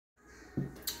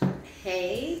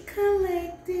Hey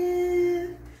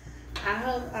collective, I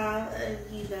hope all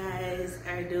of you guys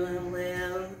are doing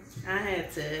well. I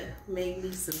had to make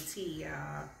me some tea,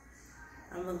 y'all.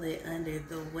 I'm a little under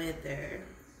the weather.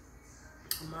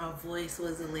 My voice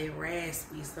was a little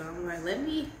raspy, so I'm like, let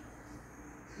me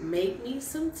make me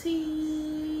some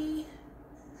tea.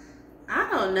 I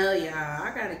don't know, y'all.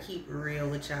 I gotta keep it real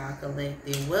with y'all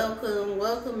collective.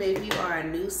 Welcome if you are a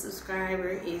new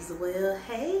subscriber as well.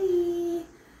 Hey,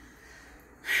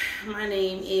 my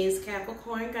name is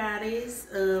Capricorn Goddess.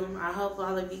 I hope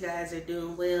all of you guys are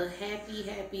doing well.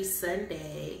 Happy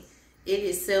Sunday. It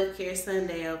is self-care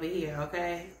Sunday over here,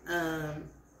 okay? I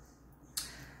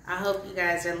hope you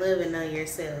guys are loving on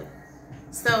yourself.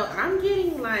 So I'm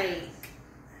getting like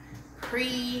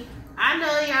I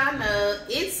know y'all know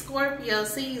it's Scorpio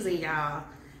season, y'all.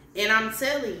 And I'm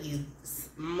telling you,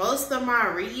 most of my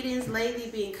readings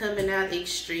lately been coming out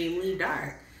extremely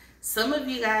dark. Some of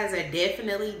you guys are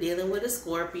definitely dealing with a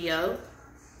Scorpio.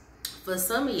 For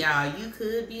some of y'all, you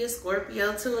could be a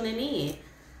Scorpio tuning in.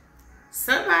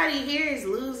 Somebody here is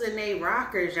losing their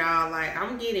rockers, y'all. Like,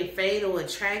 I'm getting fatal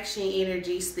attraction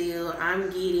energy still.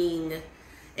 And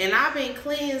I've been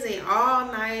cleansing all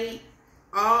night,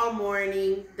 all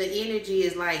morning. The energy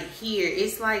is like here.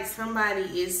 It's like somebody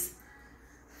is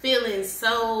feeling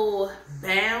so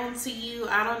bound to you.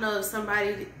 I don't know if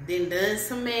somebody done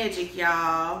some magic,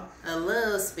 y'all. A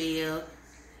love spell.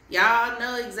 Y'all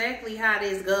know exactly how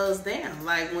this goes down.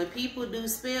 Like when people do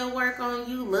spell work on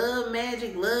you, love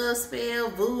magic, love spell,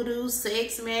 voodoo,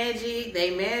 sex magic,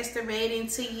 they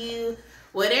masturbating to you.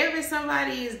 Whatever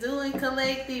somebody is doing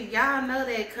collective, y'all know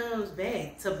that comes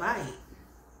back to bite.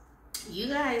 You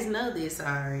guys know this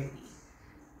already.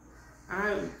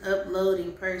 I'm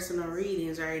uploading personal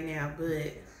readings right now,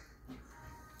 and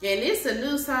it's a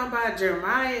new song by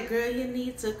Jeremiah. Girl, you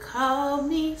need to call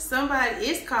me.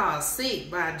 It's called Sick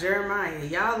by Jeremiah.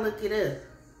 Y'all look it up.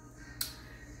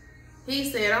 He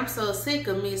said, I'm so sick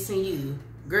of missing you.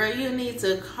 Girl, you need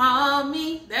to call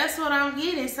me. That's what I'm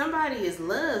getting. Somebody is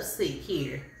love sick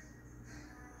here.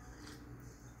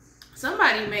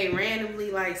 Somebody may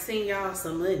randomly like send y'all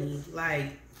some money.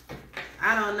 Like,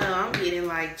 I don't know. I'm getting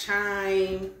like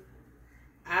Chime.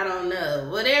 I don't know.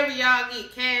 Whatever y'all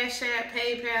get, Cash App,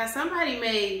 PayPal.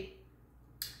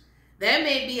 That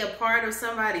may be a part of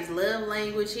somebody's love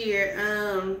language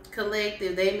here.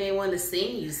 Collective, they may want to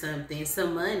send you something,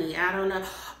 some money. I don't know.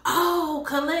 Oh,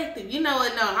 collective. You know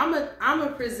what? No, I'm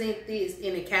gonna present this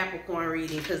in a Capricorn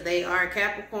reading because they are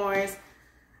Capricorns.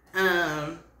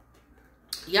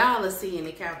 Y'all are seeing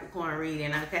the Capricorn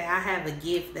reading, okay? I have a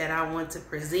gift that I want to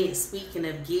present. Speaking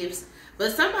of gifts,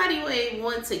 but somebody may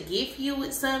want to gift you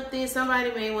with something.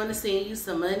 Somebody may want to send you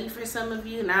some money for some of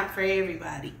you, not for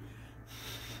everybody.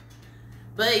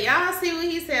 But y'all see what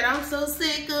he said? I'm so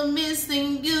sick of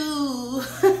missing you.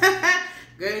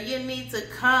 Girl, you need to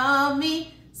call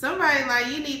me. Somebody like,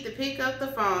 you need to pick up the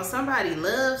phone. Somebody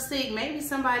love sick. Maybe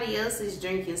somebody else is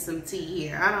drinking some tea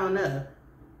here. I don't know.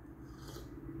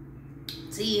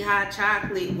 Tea, hot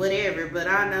chocolate, whatever. But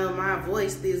I know my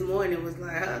voice this morning was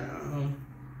like, hold on.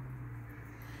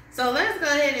 So let's go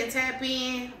ahead and tap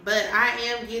in. But I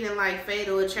am getting like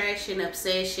fatal attraction,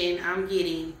 obsession. I'm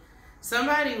getting,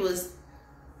 somebody was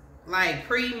like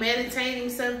premeditating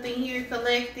something here,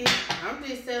 collective. I'm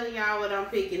just telling y'all what I'm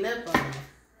picking up on.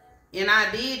 And I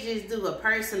did just do a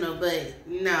personal, but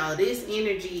no, this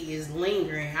energy is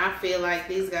lingering. I feel like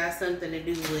this got something to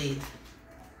do with,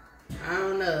 I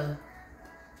don't know,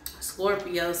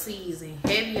 Scorpio season.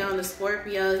 Heavy on the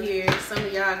Scorpio here. Some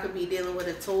of y'all could be dealing with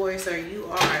a Taurus, or you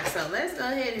are. So let's go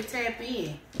ahead and tap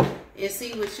in and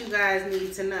see what you guys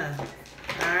need to know.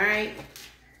 All right.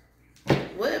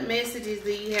 What messages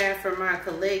do you have for my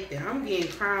collective? I'm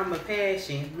getting crime of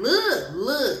passion.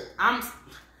 Look.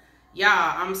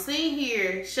 I'm sitting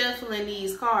here shuffling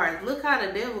these cards. Look how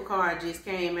the devil card just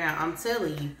came out. I'm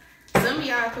telling you. Some of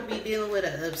y'all could be dealing with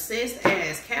an obsessed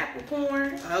ass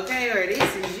Capricorn, okay? Or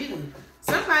this is you.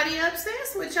 Somebody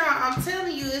obsessed with y'all. I'm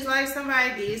telling you, it's like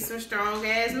somebody did some strong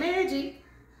ass magic.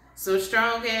 Some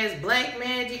strong ass black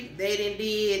magic. They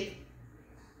did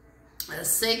a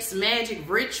sex magic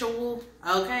ritual,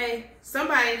 okay?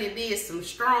 Somebody that did some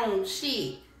strong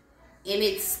shit. And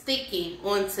it's sticking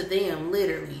onto them,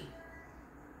 literally.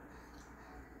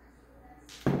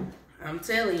 I'm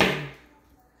telling you.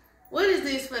 What is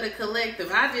this for the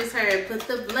collective? I just heard, put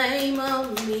the blame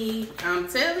on me. I'm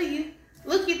telling you.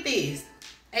 Look at this.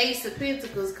 Ace of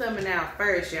Pentacles coming out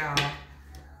first, y'all.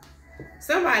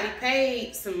 Somebody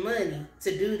paid some money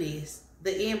to do this.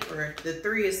 The Emperor, the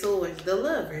Three of Swords, the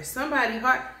Lover.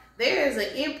 There is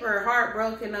an Emperor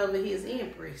heartbroken over his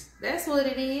Empress. That's what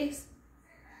it is.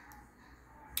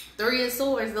 Three of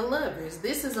Swords, the lovers.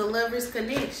 This is a lover's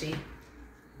connection.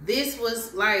 This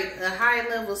was like a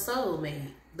high-level soulmate.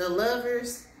 The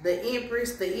lovers, the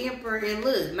empress, the emperor, and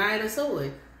look, Knight of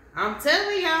Swords. I'm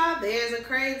telling y'all, there's a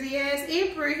crazy-ass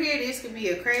emperor here. This could be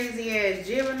a crazy-ass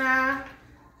Gemini,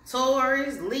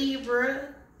 Taurus,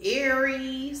 Libra,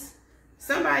 Aries.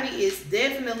 Somebody is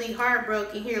definitely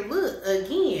heartbroken here. Look,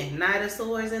 again, Knight of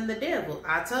Swords and the Devil.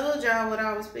 I told y'all what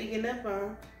I was picking up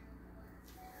on.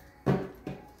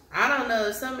 I don't know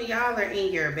if some of y'all are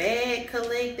in your bag,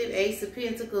 collective. Ace of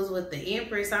Pentacles with the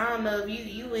Empress. I don't know if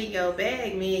you in your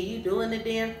bag, man. You doing the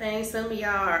damn thing. Some of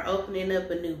y'all are opening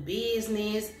up a new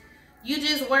business. You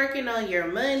just working on your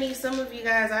money. Some of you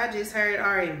guys, I just heard,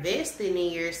 are investing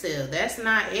in yourself. That's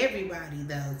not everybody,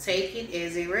 though. Take it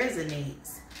as it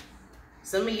resonates.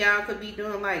 Some of y'all could be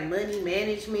doing like money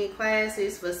management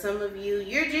classes. For some of you,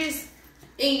 you're just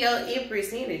in your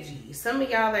Empress energy. Some of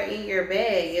y'all are in your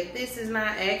bag. If this is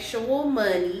not actual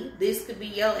money, this could be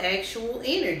your actual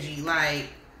energy. Like,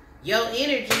 your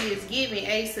energy is giving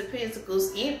Ace of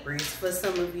Pentacles Empress for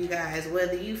some of you guys,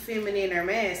 whether you feminine or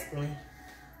masculine.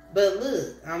 But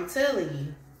look, I'm telling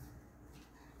you,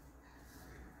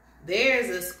 there's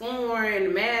a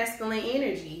scorned masculine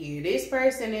energy here. This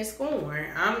person is scorned.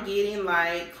 I'm getting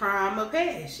like crime of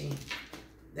passion.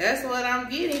 That's what I'm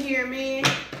getting here, man.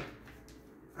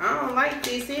 I don't like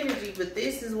this energy, but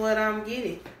this is what I'm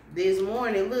getting this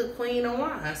morning. Look, Queen of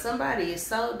Wands. Somebody is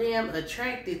so damn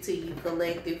attracted to you,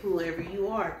 collective, whoever you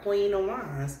are. Queen of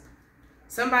Wands.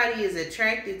 Somebody is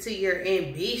attracted to your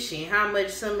ambition. How much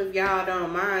some of y'all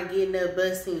don't mind getting up,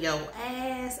 busting your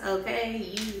ass, okay?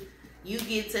 You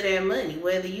get to that money.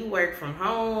 Whether you work from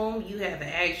home, you have an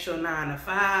actual 9 to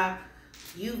 5.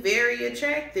 You very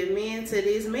attractive, man, to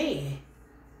this man.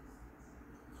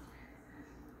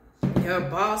 Your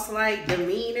boss-like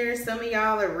demeanor. Some of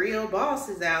y'all are real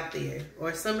bosses out there.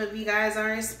 Or some of you guys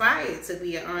are inspired to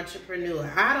be an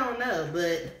entrepreneur. I don't know,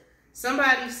 but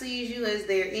somebody sees you as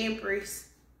their empress.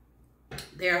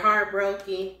 They're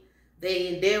heartbroken. They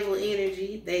in devil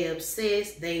energy. They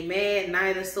obsessed. They mad.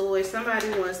 Knight of Swords.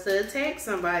 Somebody wants to attack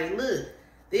somebody. Look,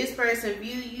 this person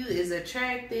view you as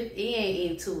attractive and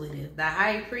intuitive. The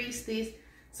High Priestess.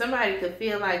 Somebody could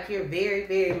feel like you're very,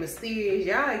 very mysterious.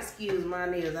 Y'all excuse my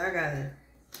nails. I gotta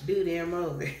do them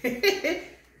over.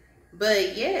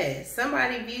 But yeah,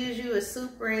 somebody views you as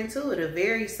super intuitive,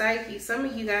 very psychic. Some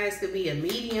of you guys could be a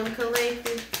medium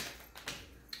collective.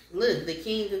 Look, the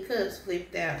King of Cups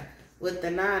flipped out with the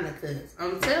 9 of Cups.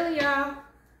 I'm telling y'all,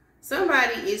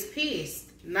 somebody is pissed.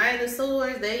 Knight of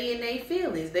Swords, they in their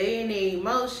feelings. They in their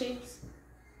emotions.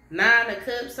 9 of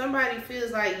Cups, somebody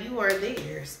feels like you are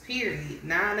theirs, period.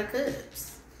 9 of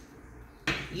Cups.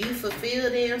 You fulfill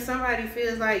them. Somebody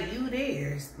feels like you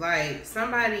theirs. Like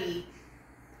somebody,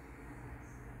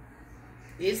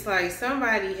 it's like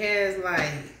somebody has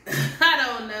like, I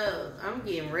don't know. I'm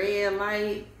getting red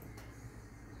light.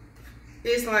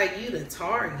 It's like you the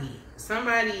target.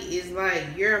 Somebody is like,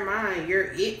 you're mine.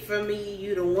 You're it for me.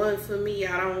 You the one for me.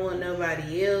 I don't want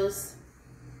nobody else.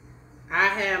 I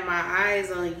have my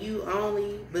eyes on you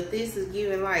only. But this is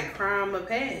giving like crime of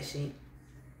passion.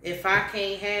 If I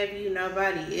can't have you,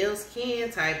 nobody else can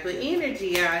type of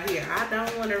energy out here. I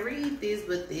don't want to read this,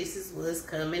 but this is what's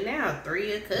coming out.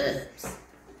 3 of Cups.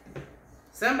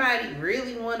 Somebody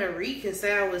really want to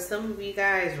reconcile with some of you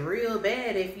guys real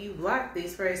bad. If you block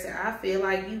this person, I feel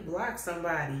like you blocked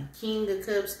somebody. King of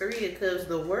Cups, 3 of Cups,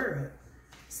 the World.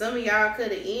 Some of y'all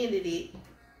could have ended it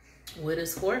with a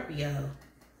Scorpio.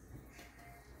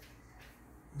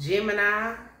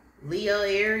 Gemini, Leo,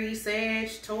 Aries,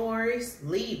 Sag, Taurus,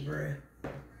 Libra,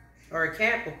 or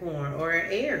Capricorn, or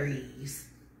Aries.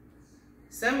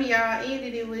 Some of y'all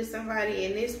ended it with somebody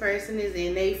and this person is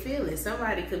in their feelings.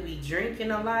 Somebody could be drinking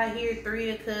a lot here. 3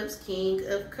 of Cups, King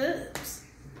of Cups.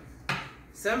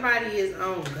 Somebody is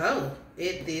on go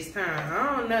at this time.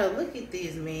 I don't know. Look at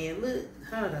this, man. Look.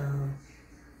 Hold on.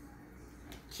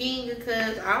 King of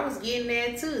Cups. I was getting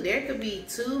that too. There could be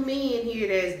 2 men here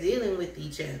that's dealing with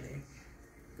each other.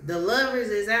 The lovers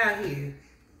is out here.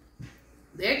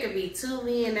 There could be 2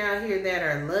 men out here that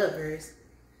are lovers.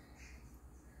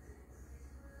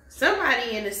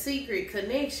 Somebody in a secret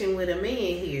connection with a man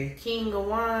here. King of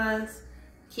Wands,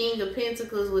 King of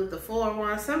Pentacles with the 4 of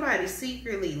Wands. Somebody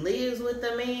secretly lives with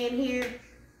a man here.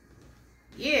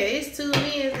 Yeah, it's 2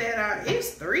 men that are,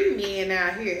 it's 3 men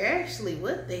out here. Actually,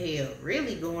 what the hell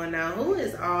really going on? Who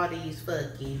is all these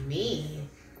fucking men?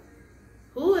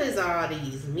 Who is all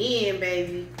these men,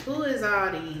 baby? Who is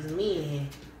all these men?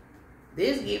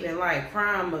 This giving like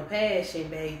crime of passion,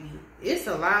 baby. It's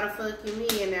a lot of fucking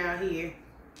men out here.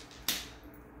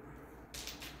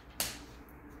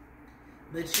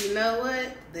 But you know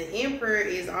what? The Emperor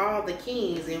is all the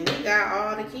kings, and we got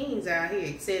all the kings out here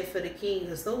except for the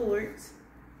King of Swords.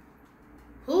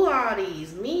 Who are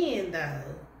these men,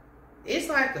 though? It's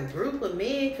like a group of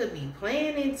men could be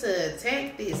planning to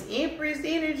attack this Empress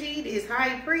energy, this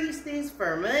High Priestess,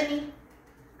 for money.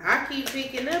 I keep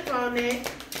picking up on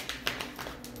that.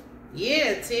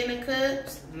 Yeah, 10 of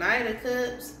Cups, Knight of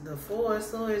Cups, the 4 of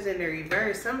Swords in the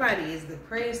reverse. Somebody is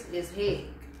depressed as heck.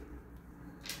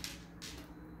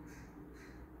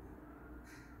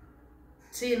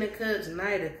 Ten of Cups,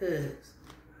 Knight of Cups.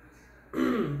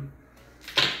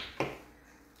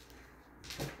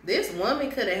 This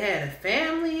woman could have had a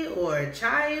family or a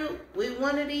child with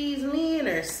one of these men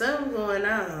or something going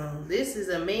on. This is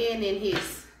a man in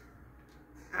his,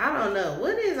 I don't know,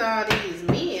 what is all these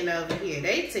men over here?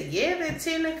 They together,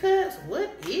 10 of Cups?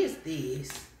 What is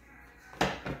this?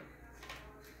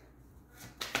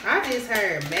 I just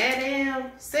heard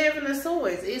Madame, 7 of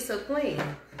Swords. It's a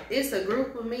plan. It's a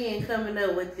group of men coming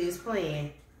up with this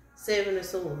plan. 7 of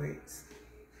Swords.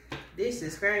 This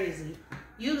is crazy.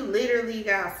 You literally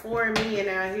got 4 men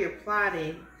out here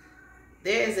plotting.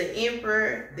 There's an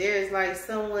emperor. There's like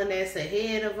someone that's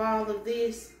ahead of all of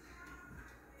this.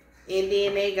 And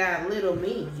then they got little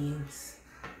minions.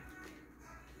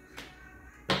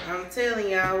 I'm telling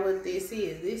y'all what this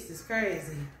is. This is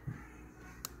crazy.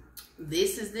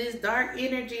 This is this dark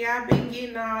energy I've been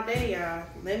getting all day, y'all.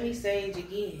 Let me say it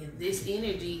again. This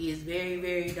energy is very,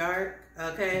 very dark,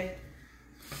 okay?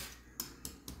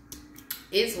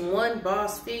 It's one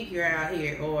boss figure out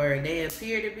here, or they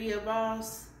appear to be a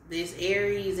boss. This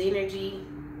Aries energy,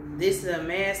 this is a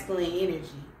masculine energy.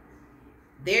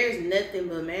 There's nothing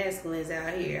but masculines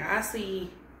out here. I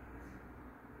see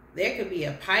there could be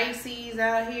a Pisces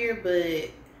out here,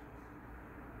 but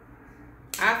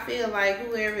I feel like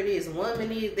whoever this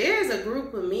woman is, there's a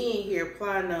group of men here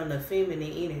plotting on the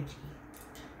feminine energy.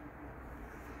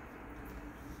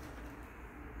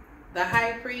 The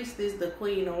High Priestess, the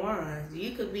Queen of Wands.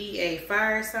 You could be a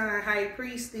fire sign High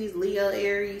Priestess, Leo,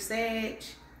 Aries, Sag.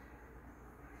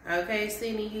 Okay,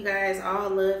 sending you guys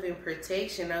all love and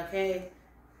protection, okay?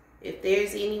 If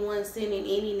there's anyone sending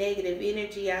any negative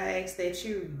energy, I ask that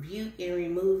you rebuke and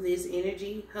remove this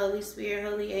energy. Holy Spirit,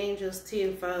 Holy Angels,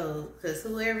 tenfold. Because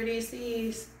whoever this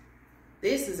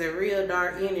is a real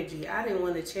dark energy. I didn't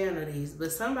want to channel these,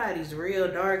 but somebody's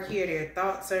real dark here. Their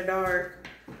thoughts are dark.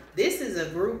 This is a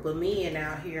group of men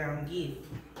out here I'm getting.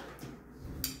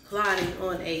 Plotting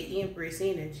on a Empress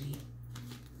energy.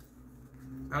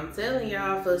 I'm telling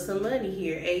y'all for some money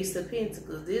here. Ace of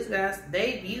Pentacles. This guy,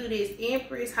 they view this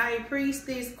Empress, High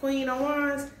Priestess, Queen of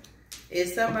Wands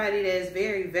as somebody that's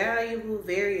very valuable,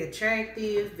 very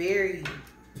attractive, very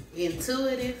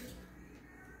intuitive.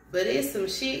 But it's some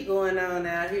shit going on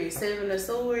out here. 7 of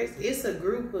Swords. It's a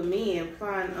group of men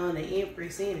plotting on the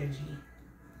Empress energy.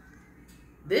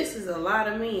 This is a lot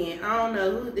of men. I don't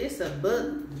know who. This a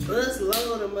bus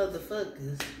load of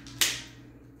motherfuckers.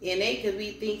 And they could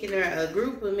be thinking, a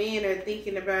group of men are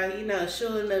thinking about, you know,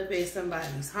 showing up at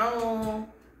somebody's home.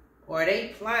 Or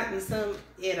they plotting something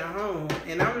at a home.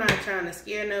 And I'm not trying to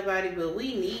scare nobody, but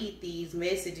we need these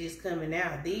messages coming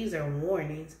out. These are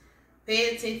warnings.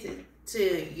 Pay attention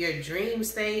to your dream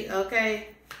state, okay?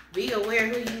 Be aware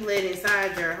who you let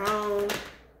inside your home.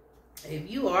 If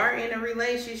you are in a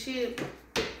relationship,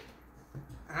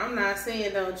 I'm not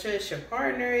saying don't trust your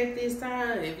partner at this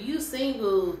time. If you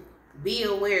single, be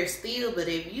aware still. But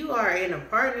if you are in a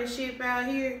partnership out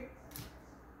here,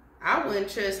 I wouldn't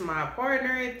trust my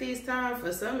partner at this time.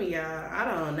 For some of y'all, I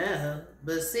don't know.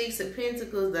 But 6 of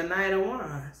Pentacles, the Knight of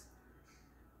Wands.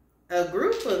 A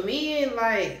group of men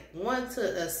like want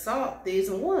to assault this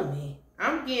woman.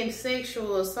 I'm getting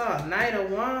sexual assault. Knight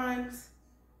of Wands,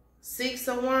 6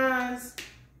 of Wands.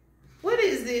 What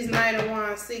is this Knight of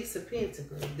Wands, 6 of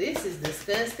Pentacles? This is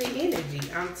disgusting energy.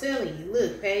 I'm telling you.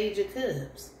 Look, Page of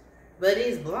Cups. But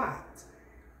it's blocked.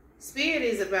 Spirit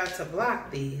is about to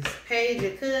block this. Page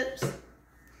of Cups,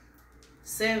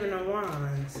 7 of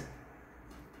Wands.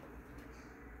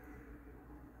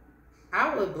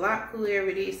 I would block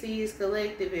whoever this is,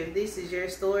 collective. If this is your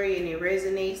story and it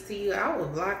resonates to you, I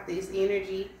would block this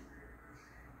energy.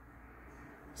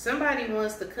 Somebody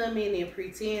wants to come in and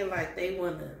pretend like they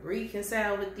want to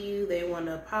reconcile with you. They want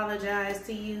to apologize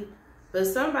to you. But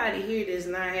somebody here does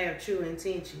not have true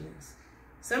intentions.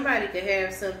 Somebody could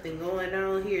have something going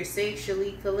on here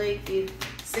sexually, collective.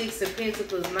 6 of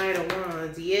Pentacles, Knight of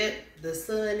Wands. Yep, the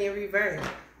Sun in reverse.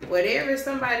 Whatever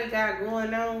somebody got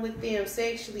going on with them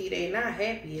sexually, they not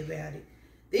happy about it.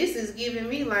 This is giving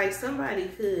me like somebody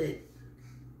could...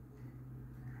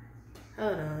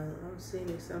 Hold on, I'm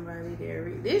sending somebody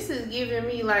there. This is giving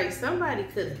me like somebody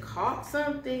could have caught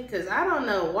something. Because I don't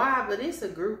know why, but it's a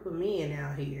group of men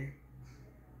out here.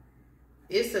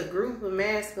 It's a group of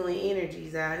masculine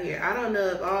energies out here. I don't know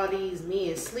if all these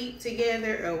men sleep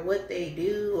together or what they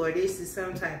do. Or this is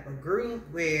some type of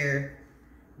group where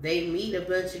they meet a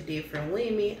bunch of different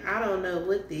women. I don't know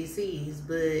what this is,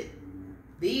 but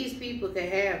these people can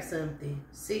have something.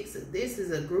 This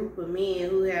is a group of men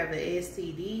who have an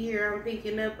STD here I'm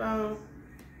picking up on.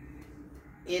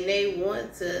 And they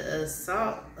want to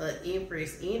assault an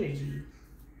Empress energy.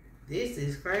 This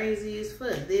is crazy as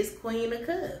fuck. This Queen of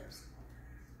Cups.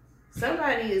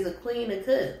 Somebody is a Queen of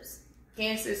Cups.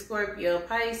 Cancer, Scorpio,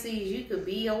 Pisces. You could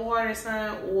be a water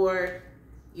sign, or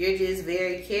you're just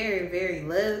very caring, very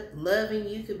loving.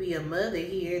 You could be a mother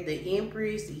here. The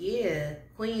Empress, yeah.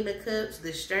 Queen of Cups,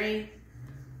 the strength.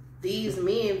 These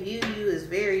men view you as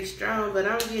very strong, but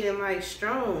I'm getting like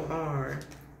strong arm.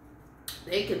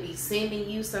 They could be sending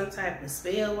you some type of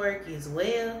spell work as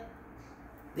well.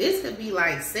 This could be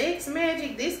like sex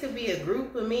magic. This could be a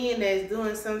group of men that's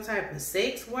doing some type of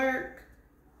sex work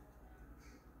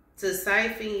to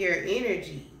siphon your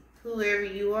energy. Whoever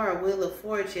you are, Wheel of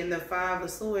Fortune, the Five of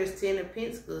Swords, Ten of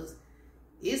Pentacles.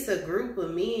 It's a group of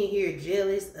men here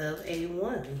jealous of a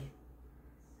woman.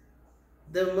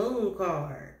 The Moon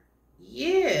card.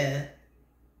 Yeah.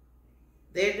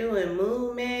 They're doing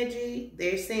moon magic.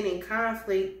 They're sending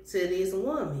conflict to this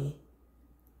woman.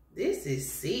 This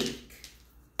is sick.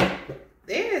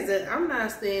 I'm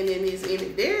not standing this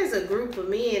in. There's a group of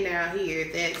men out here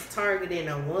that's targeting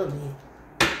a woman.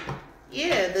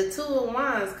 Yeah, the Two of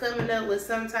Wands coming up with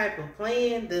some type of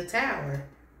plan. The Tower.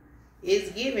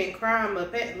 It's giving crime a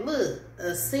pet. Look,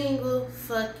 a single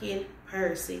fucking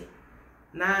person.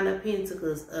 Nine of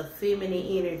Pentacles, a feminine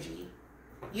energy.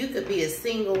 You could be a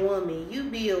single woman. You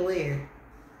be aware.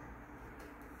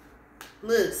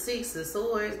 Look, Six of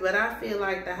Swords, but I feel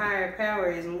like the higher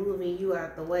power is moving you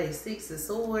out the way. Six of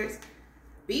Swords.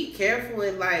 Be careful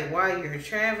with like while you're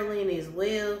traveling as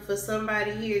well. For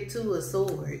somebody here, Two of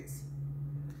Swords.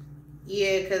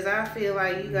 Yeah, because I feel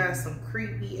like you got some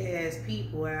creepy ass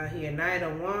people out here. Knight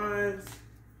of Wands.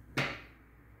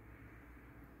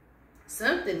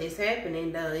 Something is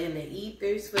happening though in the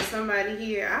ethers for somebody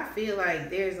here. I feel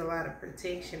like there's a lot of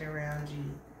protection around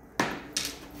you.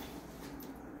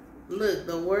 Look,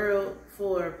 the World,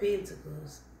 Four of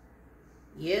Pentacles.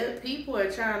 Yeah, people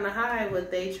are trying to hide what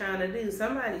they trying to do.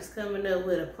 Somebody's coming up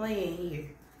with a plan here.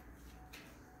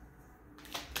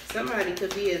 Somebody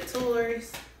could be a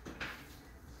tourist.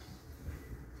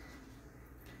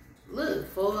 Look,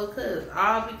 Four of Cups.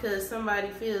 All because somebody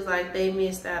feels like they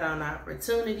missed out on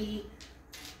opportunity.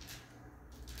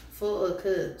 Four of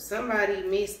Cups. Somebody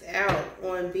missed out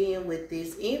on being with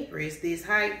this Empress, this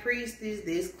High Priestess,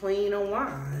 this Queen of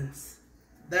Wands.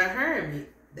 The Hermit.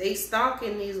 They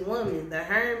stalking this woman. The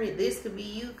Hermit. This could be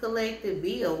you, collective.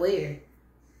 Be aware.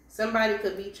 Somebody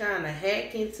could be trying to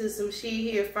hack into some shit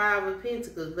here. Five of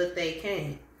Pentacles, but they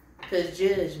can't. Because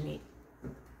judgment.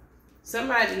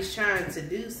 Somebody's trying to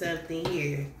do something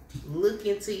here. Look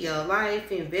into your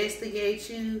life. Investigate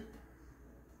you.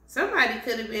 Somebody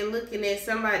could have been looking at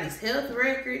somebody's health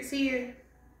records here.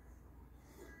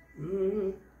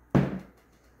 The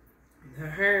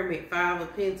Hermit, Five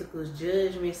of Pentacles,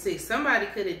 Judgment, Six. Somebody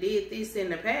could have did this in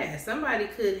the past. Somebody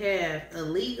could have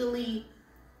illegally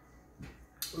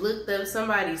looked up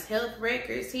somebody's health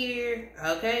records here.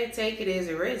 Okay, take it as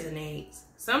it resonates.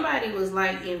 Somebody was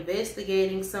like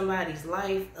investigating somebody's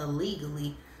life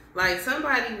illegally. Like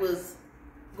somebody was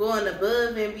going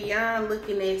above and beyond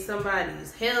looking at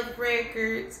somebody's health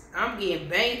records. I'm getting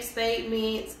bank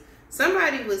statements.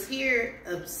 Somebody was here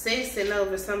obsessing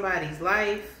over somebody's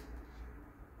life.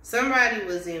 Somebody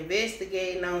was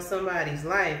investigating on somebody's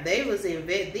life. They was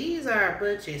these are a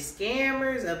bunch of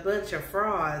scammers, a bunch of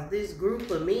frauds. This group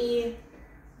of men,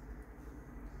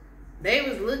 they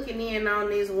was looking in on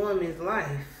this woman's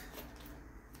life.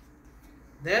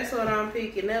 That's what I'm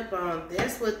picking up on.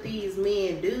 That's what these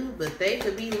men do, but they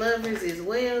could be lovers as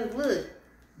well. Look,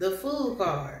 the Fool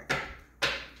card.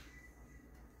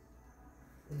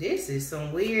 This is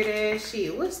some weird ass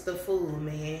shit. What's the Fool,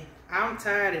 man? I'm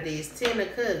tired of this. Ten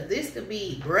of Cups. This could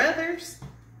be brothers,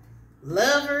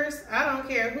 lovers. I don't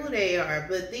care who they are,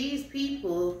 but these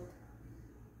people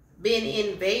been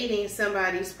invading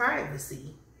somebody's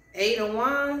privacy. Eight of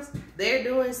Wands. They're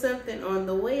doing something on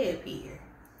the web here.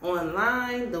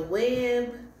 Online, the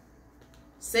web.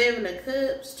 Seven of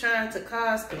Cups, trying to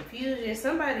cause confusion.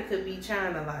 Somebody could be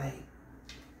trying to like,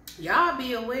 y'all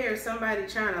be aware of somebody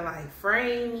trying to like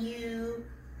frame you.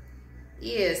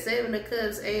 Yeah, Seven of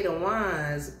Cups, Eight of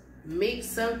Wands. mix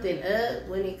something up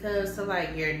when it comes to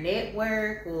like your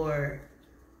network, or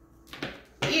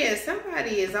yeah,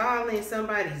 somebody is all in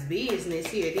somebody's business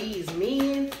here. These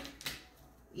men,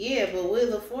 yeah, but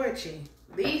Wheel of Fortune.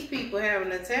 These people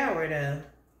having a tower though.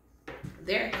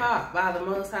 They're caught by the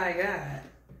Most High God.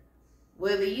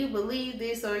 Whether you believe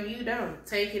this or you don't,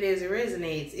 take it as it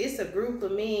resonates. It's a group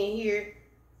of men here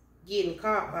getting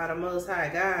caught by the Most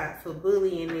High God for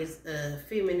bullying this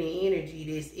feminine energy,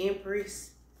 this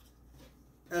Empress.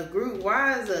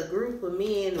 Why is a group of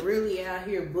men really out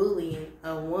here bullying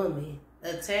a woman,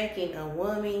 attacking a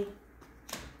woman,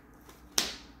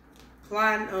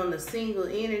 plotting on a single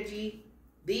energy?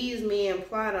 These men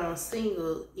plot on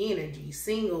single energy,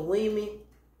 single women.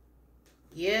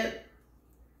 Yep.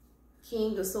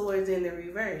 King of Swords in the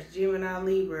reverse. Gemini,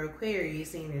 Libra,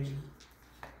 Aquarius energy.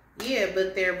 Yeah,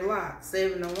 but they're blocked.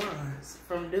 7 of Wands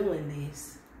from doing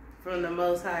this. From the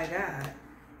Most High God.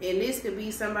 And this could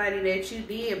be somebody that you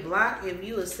did block. If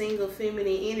you a single feminine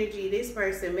energy, this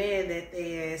person mad that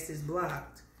their ass is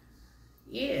blocked.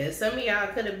 Yeah, some of y'all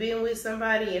could have been with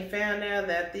somebody and found out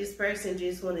that this person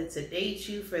just wanted to date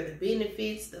you for the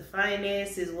benefits, the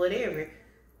finances, whatever.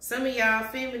 Some of y'all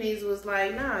feminines was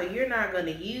like, no, you're not going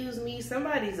to use me.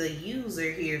 Somebody's a user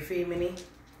here, feminine.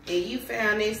 And you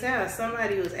found this out.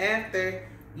 Somebody was after.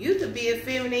 You could be a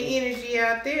feminine energy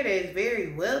out there that's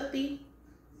very wealthy.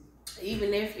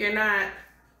 Even if you're not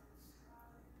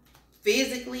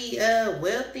physically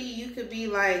wealthy, you could be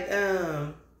like,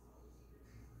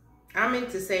 I meant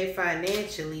to say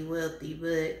financially wealthy,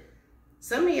 but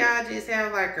some of y'all just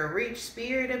have like a rich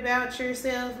spirit about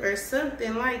yourself or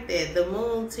something like that. The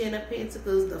Moon, 10 of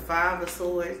Pentacles, the 5 of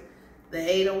Swords, the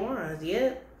 8 of Wands.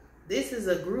 Yep. This is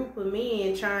a group of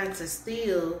men trying to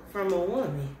steal from a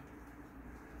woman.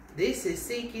 This is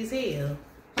sick as hell.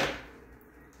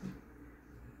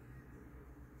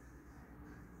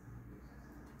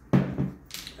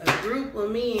 A group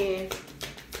of men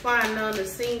plotting on a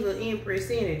single Empress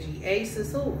energy. Ace of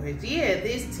Swords. Yeah,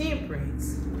 this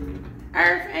Temperance.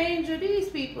 Earth Angel, these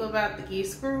people about to get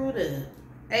screwed up.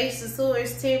 Ace of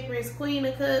Swords, Temperance, Queen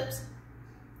of Cups.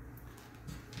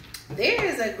 There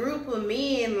is a group of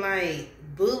men like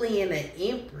bullying an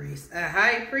Empress, a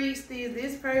High Priestess.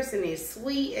 This person is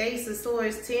sweet. Ace of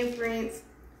Swords, Temperance.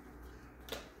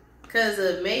 Because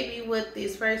of maybe what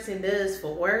this person does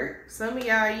for work. Some of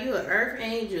y'all, you an Earth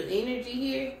Angel energy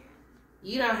here.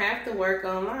 You don't have to work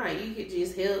online. You could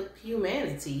just help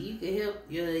humanity. You could help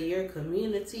your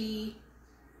community.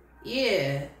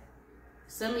 Yeah.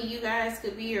 Some of you guys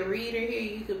could be a reader here.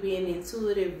 You could be an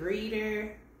intuitive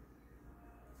reader.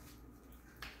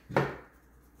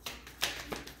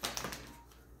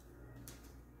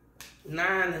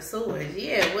 Nine of Swords.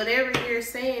 Yeah, whatever you're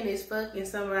saying is fucking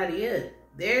somebody up.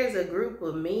 There's a group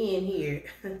of men here.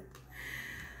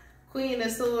 Queen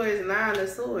of Swords, 9 of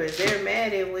Swords. They're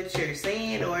mad at what you're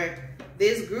saying, or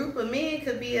this group of men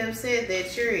could be upset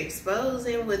that you're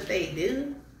exposing what they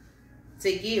do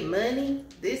to get money.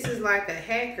 This is like a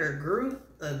hacker group,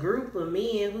 a group of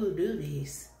men who do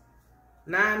this.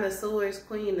 9 of Swords,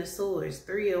 Queen of Swords,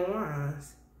 3 of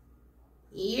Wands.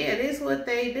 Yeah, this is what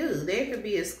they do. There could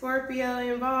be a Scorpio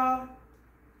involved.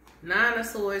 9 of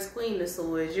Swords, Queen of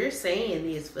Swords. You're saying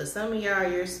this. For some of y'all,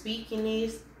 you're speaking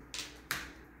this.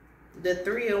 The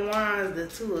 3 of Wands, the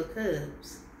 2 of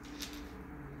Cups.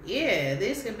 Yeah,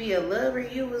 this could be a lover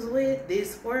you was with.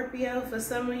 This Scorpio for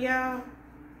some of y'all.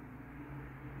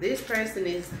 This person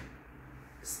is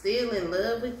still in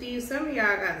love with you. Some of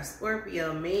y'all got a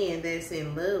Scorpio man that's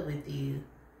in love with you.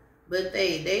 But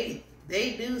they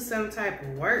do some type of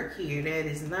work here that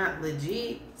is not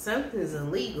legit. Something's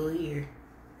illegal here.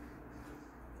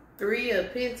 3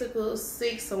 of Pentacles,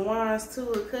 6 of Wands, 2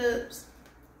 of Cups.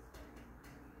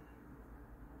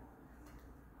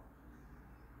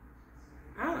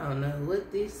 I don't know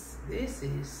what this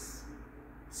is.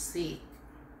 Sick.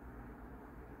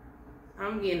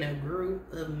 I'm getting a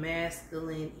group of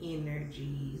masculine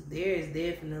energies. There is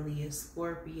definitely a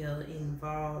Scorpio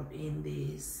involved in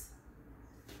this.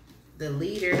 The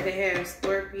leader could have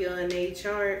Scorpio in their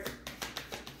chart.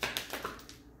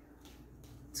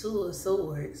 2 of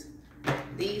Swords.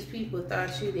 These people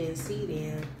thought you didn't see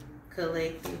them,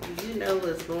 collective. You know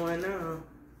what's going on.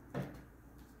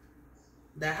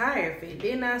 The Hierophant.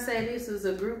 Didn't I say this was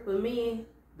a group of men?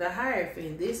 The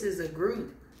Hierophant. This is a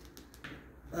group.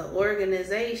 An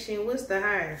organization. What's the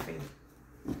Hierophant?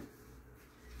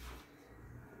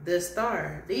 The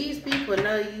Star. These people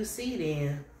know you see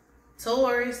them.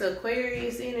 Taurus,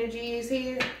 Aquarius energy is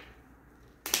here.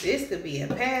 This could be a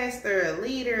pastor, a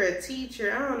leader, a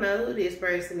teacher. I don't know who this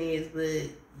person is,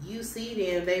 but You see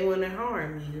them, they want to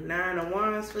harm you. 9 of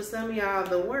Wands for some of y'all,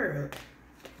 the world.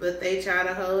 But they try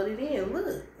to hold it in.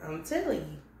 Look, I'm telling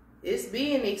you. It's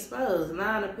being exposed.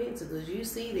 9 of Pentacles. You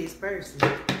see this person.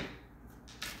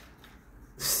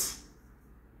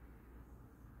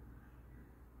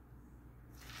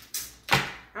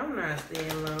 I'm not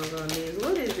staying long on this.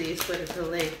 What is this for the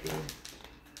collective?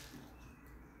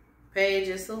 Page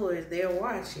of Swords. They're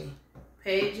watching.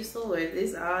 Page of Swords.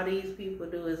 This all these people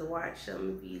do is watch. Some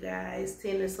of you guys.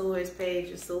 10 of Swords.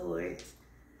 Page of Swords.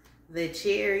 The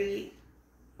Chariot.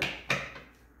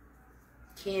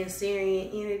 Cancerian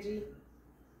energy.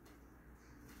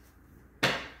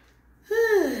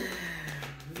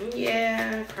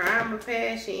 Yeah, crime of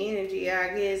passion energy. I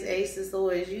guess Ace of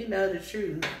Swords. You know the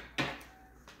truth.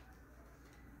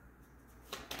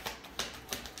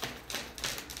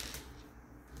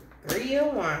 Three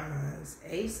of Wands.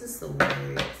 Ace of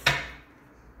Swords.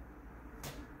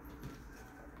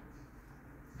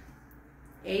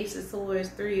 Ace of Swords.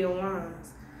 3 of Wands.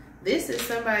 This is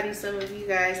somebody some of you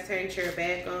guys turned your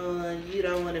back on. You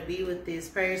don't want to be with this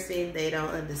person. They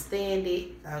don't understand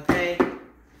it. Okay?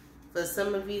 For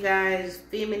some of you guys,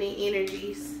 feminine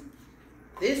energies.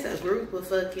 This is a group of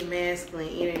fucking masculine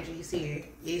energies here.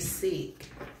 It's sick.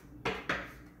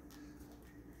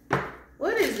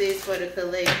 What is this for the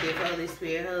collective, Holy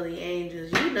Spirit, Holy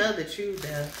Angels? You know the truth,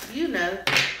 though. You know.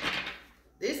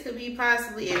 This could be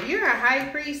possibly, if you're a high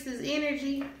priestess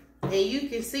energy, and you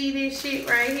can see this shit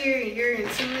right here, and you're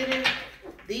intuitive,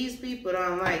 these people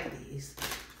don't like this.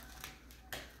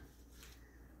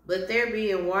 But they're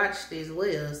being watched as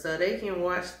well, so they can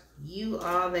watch you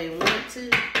all they want to.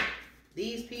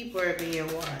 These people are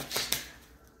being watched.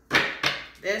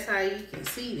 That's how you can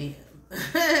see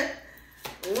them.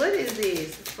 What is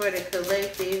this for the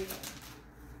collective?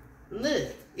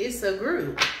 Look, it's a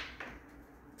group.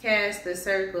 Cast a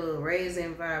circle,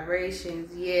 raising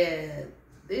vibrations. Yeah,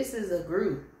 this is a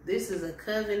group. This is a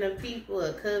coven of people,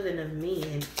 a coven of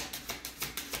men.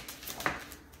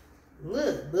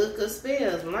 Look, book of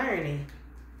spells, learning.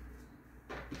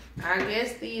 I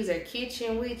guess these are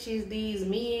kitchen witches, these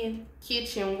men,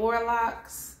 kitchen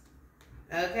warlocks.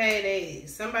 Okay,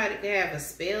 somebody could have a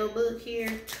spell book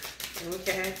here.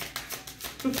 Okay.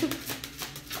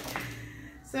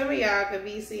 Some of y'all could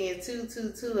be seeing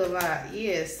 222 a lot.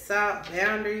 Yes, salt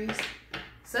boundaries.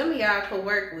 Some of y'all could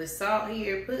work with salt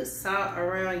here. Put salt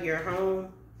around your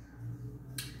home.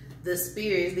 The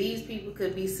spirits. These people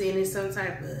could be sending some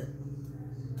type of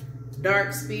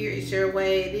dark spirits your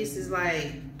way. This is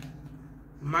like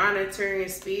monitoring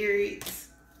spirits.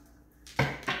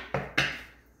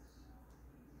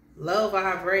 Low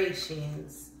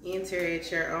vibrations. Enter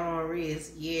at your own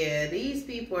risk. Yeah, these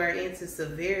people are into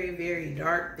some very, very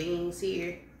dark things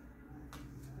here.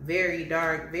 Very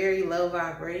dark, very low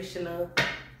vibrational.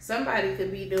 Somebody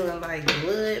could be doing like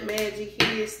blood magic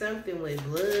here. Something with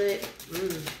blood.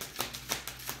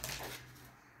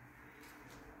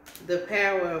 The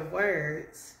power of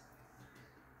words.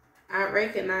 I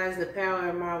recognize the power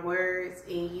of my words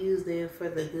and use them for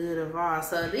the good of all.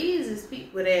 So these is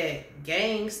people that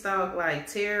gang stalk, like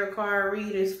tarot card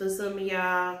readers for some of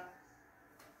y'all.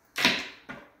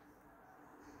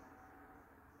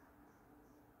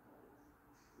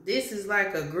 This is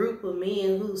like a group of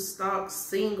men who stalk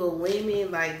single women.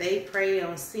 Like they prey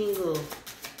on single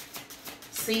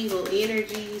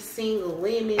energies, single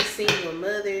women, single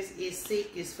mothers. It's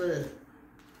sick as fuck.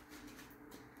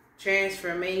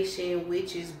 Transformation,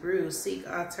 witches brew, seek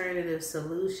alternative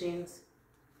solutions.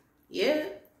 Yeah,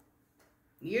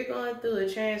 you're going through a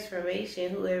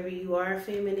transformation, whoever you are,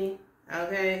 feminine,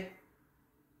 okay?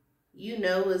 You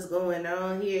know what's going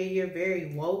on here. You're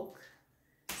very woke.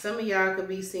 Some of y'all could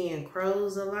be seeing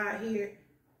crows a lot here.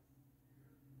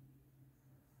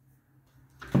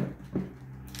 All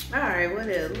right, what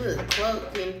else? Look,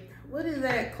 cloak and, what is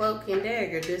that? Cloak and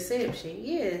dagger, deception,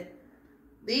 yeah.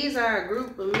 These are a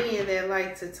group of men that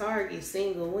like to target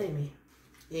single women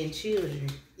and children.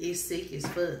 It's sick as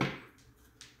fuck.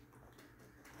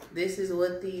 This is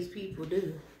what these people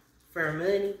do for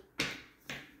money.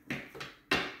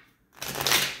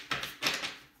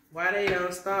 Why they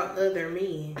don't stalk other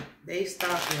men? They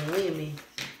stalking women.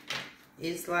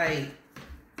 It's like,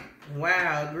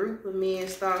 wow, a group of men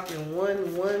stalking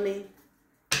one woman.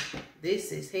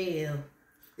 This is hell.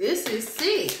 This is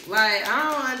sick. Like,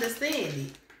 I don't understand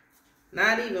it.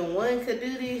 Not even one could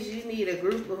do this. You need a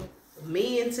group of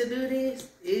men to do this.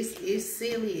 It's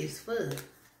silly as fuck.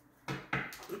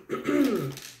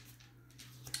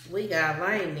 We got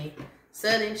lightning.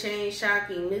 Sudden change,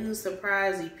 shocking news,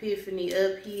 surprise, epiphany,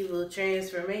 upheaval,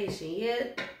 transformation.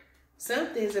 Yep.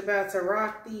 Something's about to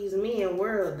rock these men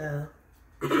world, though.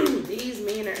 These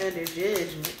men are under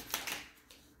judgment.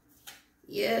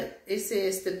 Yep, it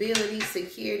says stability,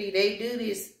 security. They do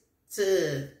this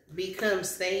to become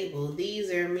stable.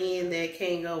 These are men that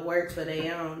can't go work for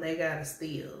their own. They gotta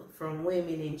steal from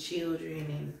women and children.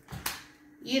 And,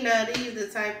 you know, these are the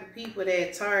type of people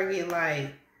that target,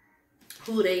 like,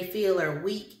 who they feel are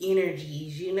weak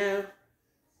energies, you know.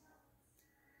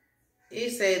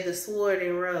 It said the sword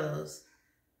and rose.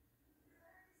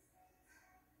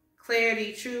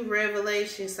 Clarity, true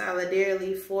revelation,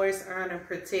 solidarity, force, honor,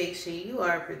 protection. You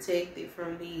are protected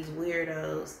from these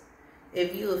weirdos.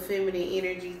 If you a feminine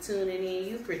energy tuning in,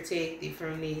 you protected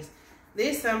from this.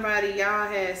 This somebody y'all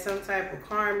had some type of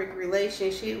karmic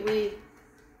relationship with.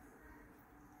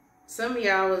 Some of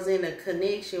y'all was in a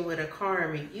connection with a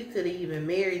karmic. You could have even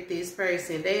married this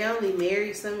person. They only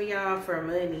married some of y'all for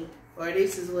money. Or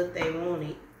this is what they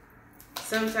wanted.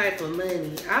 Some type of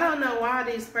money. I don't know why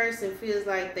this person feels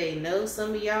like they know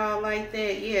some of y'all like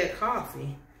that. Yeah,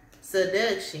 coffee.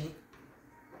 Seduction.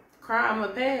 Crime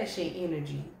of passion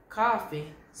energy. Coffee.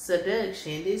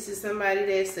 Seduction. This is somebody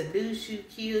that seduce you,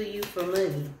 kill you for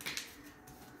money.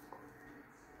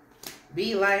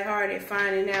 Be lighthearted,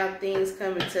 finding out things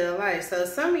coming to life. So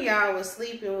some of y'all was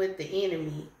sleeping with the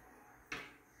enemy.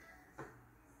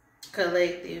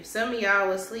 Collective. Some of y'all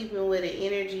was sleeping with an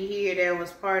energy here that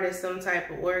was part of some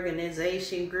type of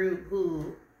organization group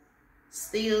who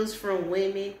steals from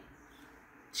women,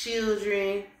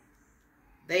 children.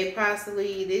 They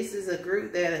possibly, this is a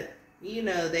group that, you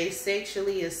know, they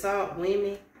sexually assault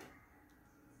women.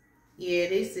 Yeah,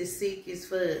 this is sick as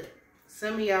fuck.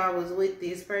 Some of y'all was with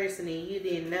this person and you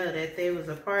didn't know that they was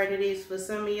a part of this for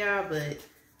some of y'all, but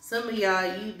some of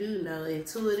y'all you do know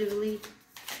intuitively.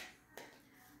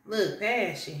 Look,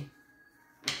 passion.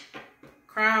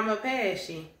 Crime of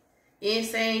passion.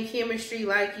 Insane chemistry,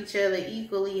 like each other,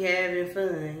 equally having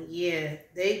fun. Yeah,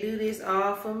 they do this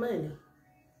all for money.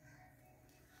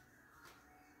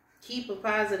 Keep a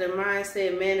positive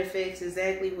mindset, manifest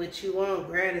exactly what you want,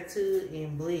 gratitude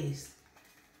and bliss.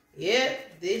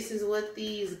 Yep, this is what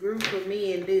these group of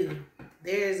men do.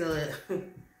 There's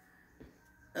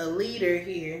a leader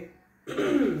here.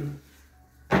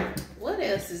 What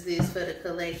else is this for the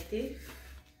collective?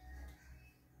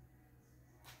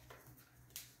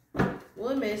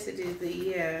 What messages do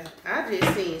you have? I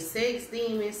just seen sex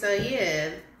demons. So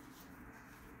yeah,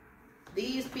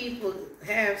 these people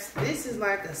have, this is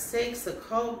like a sex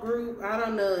occult group. I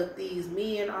don't know if these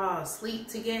men all sleep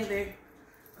together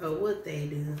or what they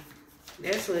do.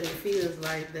 That's what it feels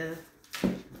like though.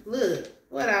 Look,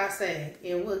 what I say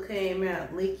and what came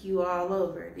out, lick you all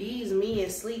over. These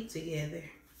men sleep together.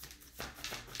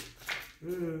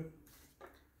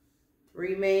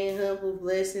 Remain humble,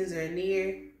 blessings are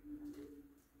near.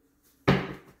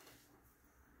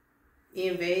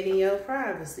 Invading your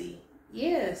privacy.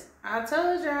 Yes, I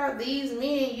told y'all, these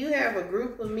men, you have a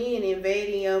group of men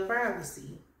invading your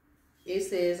privacy. It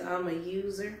says, I'm a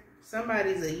user.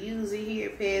 Somebody's a user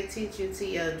here. Pay attention to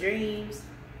your dreams.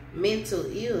 Mental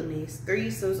illness.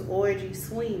 Threesomes, orgies,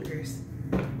 swingers.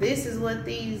 This is what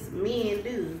these men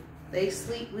do. They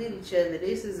sleep with each other.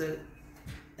 This is a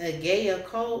gay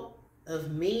occult of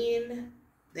men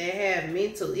that have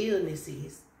mental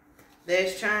illnesses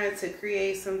that's trying to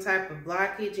create some type of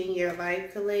blockage in your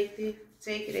life, collective.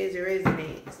 Take it as a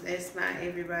resonance. That's not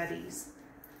everybody's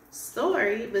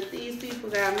story, but these people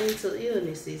got mental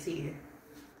illnesses here.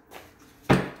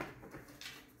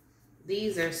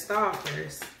 These are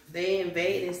stalkers. They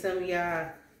invading some of y'all.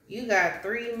 You got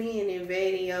 3 men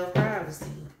invading your privacy.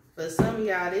 For some of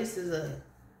y'all, this is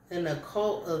an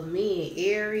occult of men.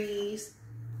 Aries,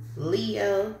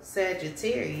 Leo,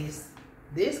 Sagittarius.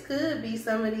 This could be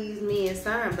some of these men's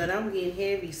sign, but I'm getting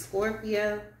heavy.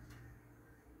 Scorpio.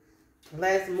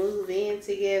 Let's move in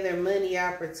together. Money,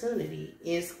 opportunity.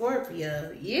 In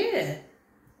Scorpio. Yeah.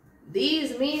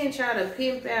 These men try to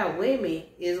pimp out women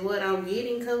is what I'm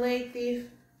getting,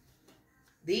 collective.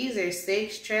 These are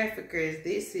sex traffickers.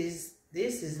 This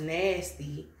is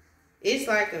nasty. It's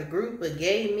like a group of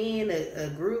gay men, a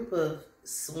group of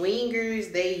swingers.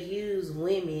 They use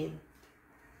women.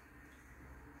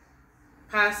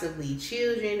 Possibly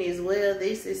children as well.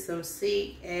 This is some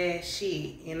sick ass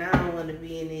shit. And I don't want to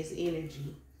be in this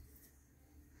energy.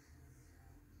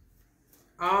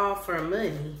 All for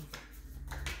money.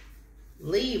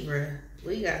 Libra.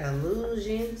 We got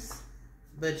illusions.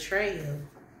 Betrayal.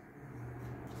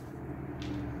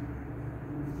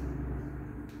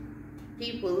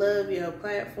 People love your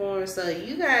platform. So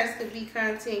you guys could be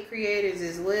content creators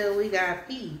as well. We got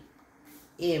P.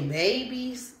 And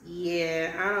babies,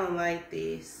 yeah, I don't like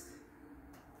this.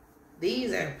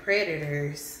 These are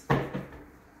predators.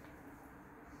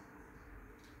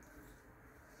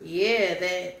 Yeah,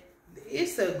 that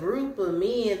it's a group of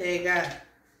men that got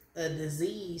a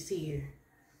disease here.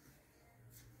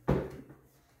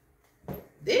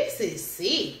 This is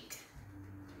sick.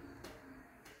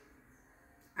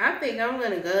 I think I'm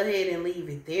going to go ahead and leave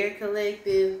it there,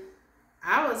 collective.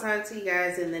 I will talk to you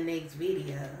guys in the next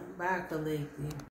video. Bye, collective.